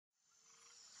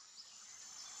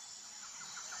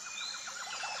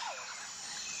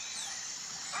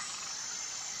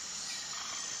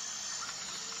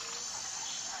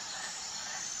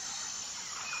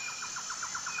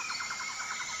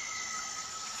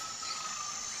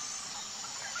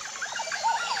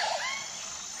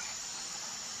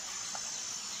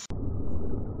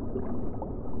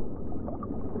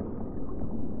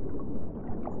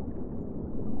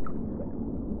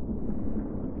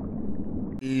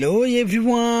Hello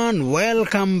everyone,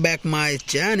 welcome back my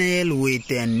channel with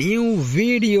a new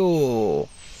video.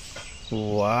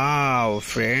 Wow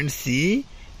friends, see,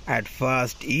 at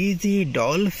first easy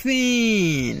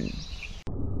dolphin.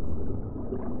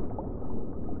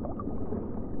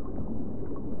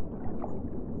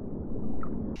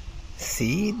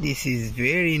 See, this is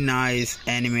very nice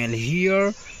animal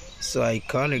here, so I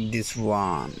collect this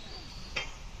one.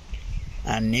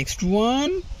 And next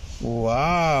one,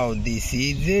 wow, this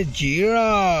is a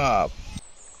giraffe.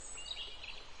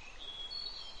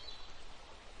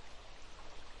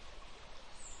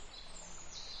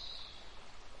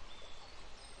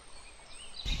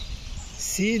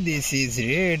 See, this is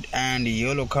red and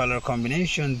yellow color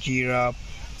combination giraffe,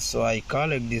 so I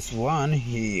collect this one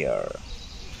here.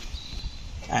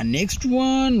 And next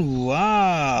one,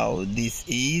 wow, this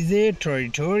is a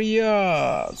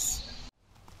tortoise.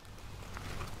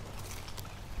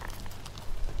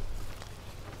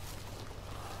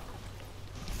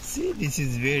 See, this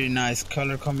is very nice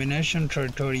color combination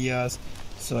tortoise,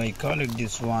 so I collect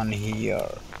this one here.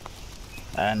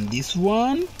 And this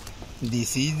one,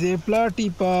 this is a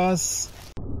platypus.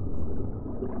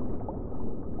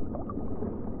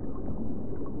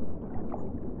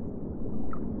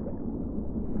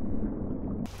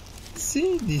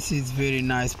 See, this is very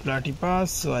nice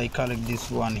platypus, so I collect this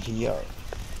one here.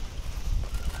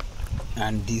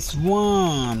 And this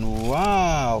one,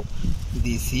 wow,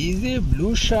 this is a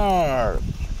blue shark.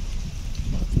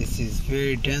 This is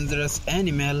very dangerous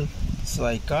animal, so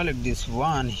I collect this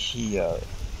one here.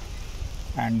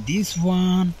 And this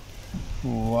one,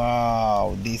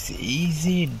 wow, this is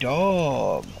a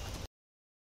dog.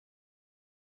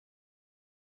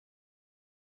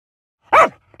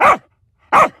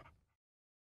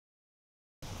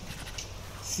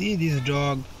 See this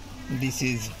dog, this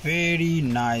is very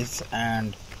nice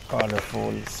and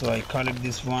colorful, so I collect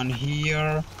this one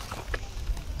here.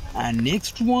 And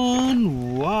next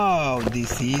one, wow,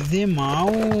 this is a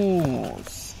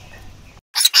mouse.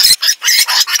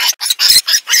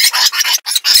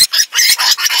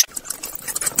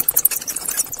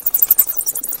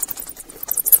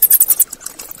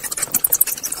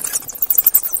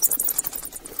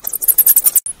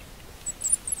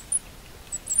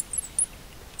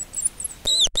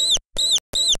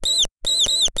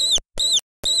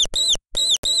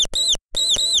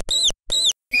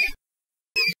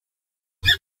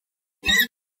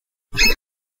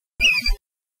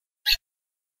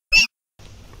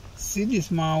 See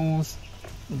this mouse,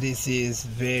 this is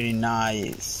very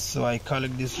nice, so I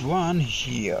collect this one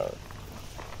here.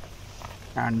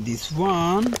 And this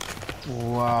one,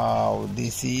 wow,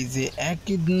 this is a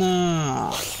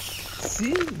echidna.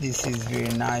 See, this is very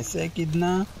nice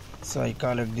echidna, so I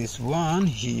collect this one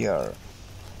here.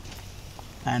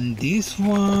 And this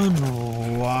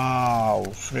one, wow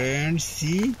friends,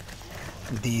 see,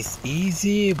 this is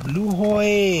a blue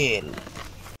whale.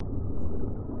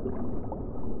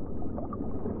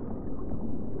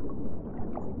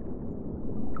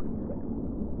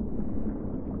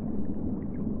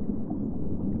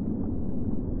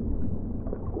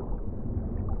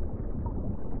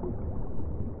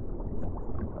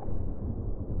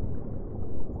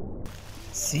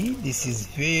 See, this is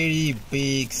very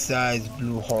big size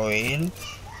blue whale,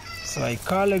 so I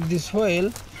collect this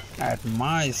whale at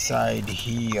my side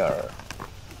here.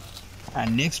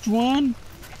 And next one,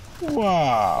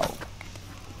 wow,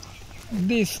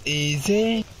 this is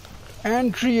a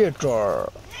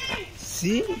antelope.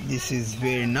 See, this is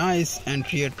very nice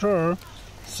antelope,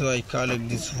 so I collect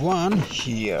this one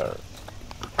here.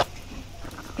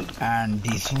 And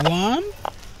this one,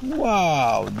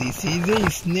 wow, this is a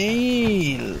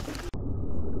snail.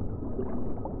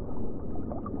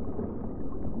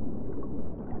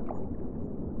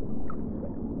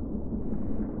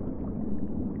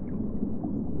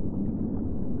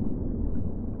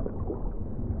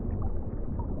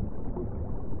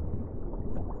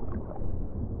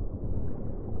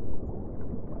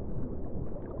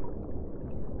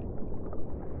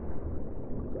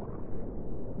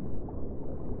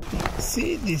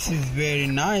 See, this is very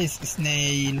nice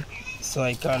snail, so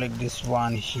I collect this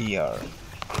one here.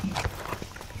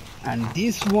 And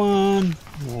this one,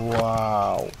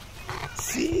 wow,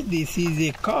 see, this is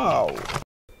a cow.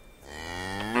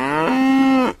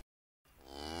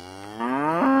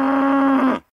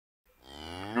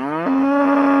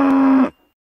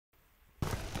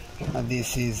 And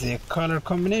this is a color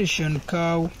combination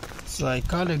cow, so I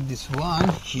collect this one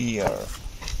here.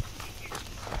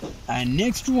 And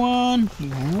next one,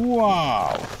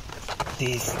 wow,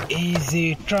 this is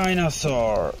a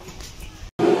dinosaur.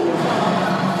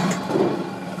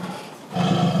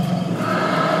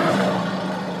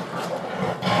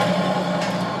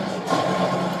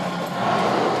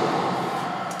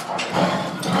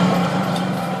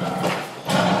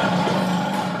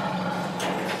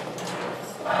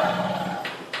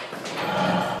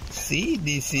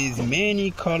 this is many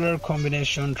color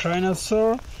combination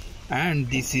Tyrannosaur, and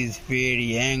this is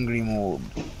very angry mood.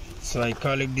 So I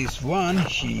collect this one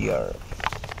here.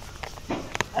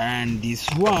 And this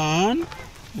one,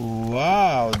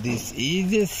 wow, this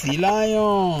is a sea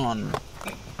lion.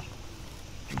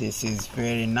 This is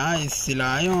very nice sea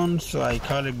lion, so I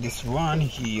collect this one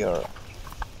here.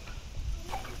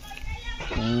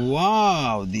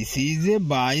 Wow, this is a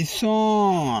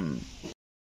bison.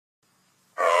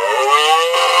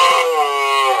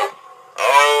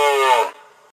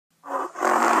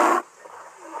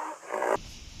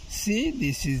 See,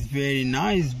 this is very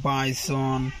nice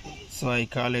bison, so I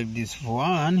collect this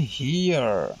one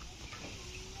here.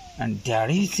 And there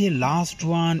is a last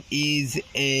one is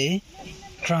a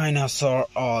Tyrannosaur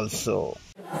also.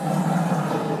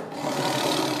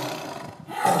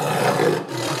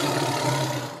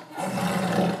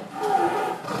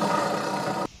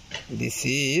 This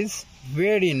is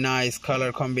very nice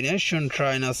color combination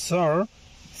Tyrannosaur.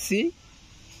 See?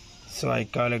 So I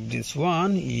collect this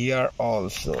one here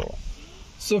also.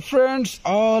 So friends,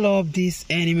 all of this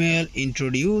animal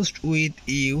introduced with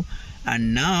you,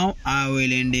 and now I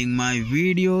will ending my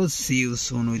video. See you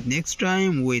soon with next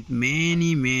time with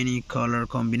many color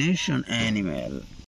combination animal.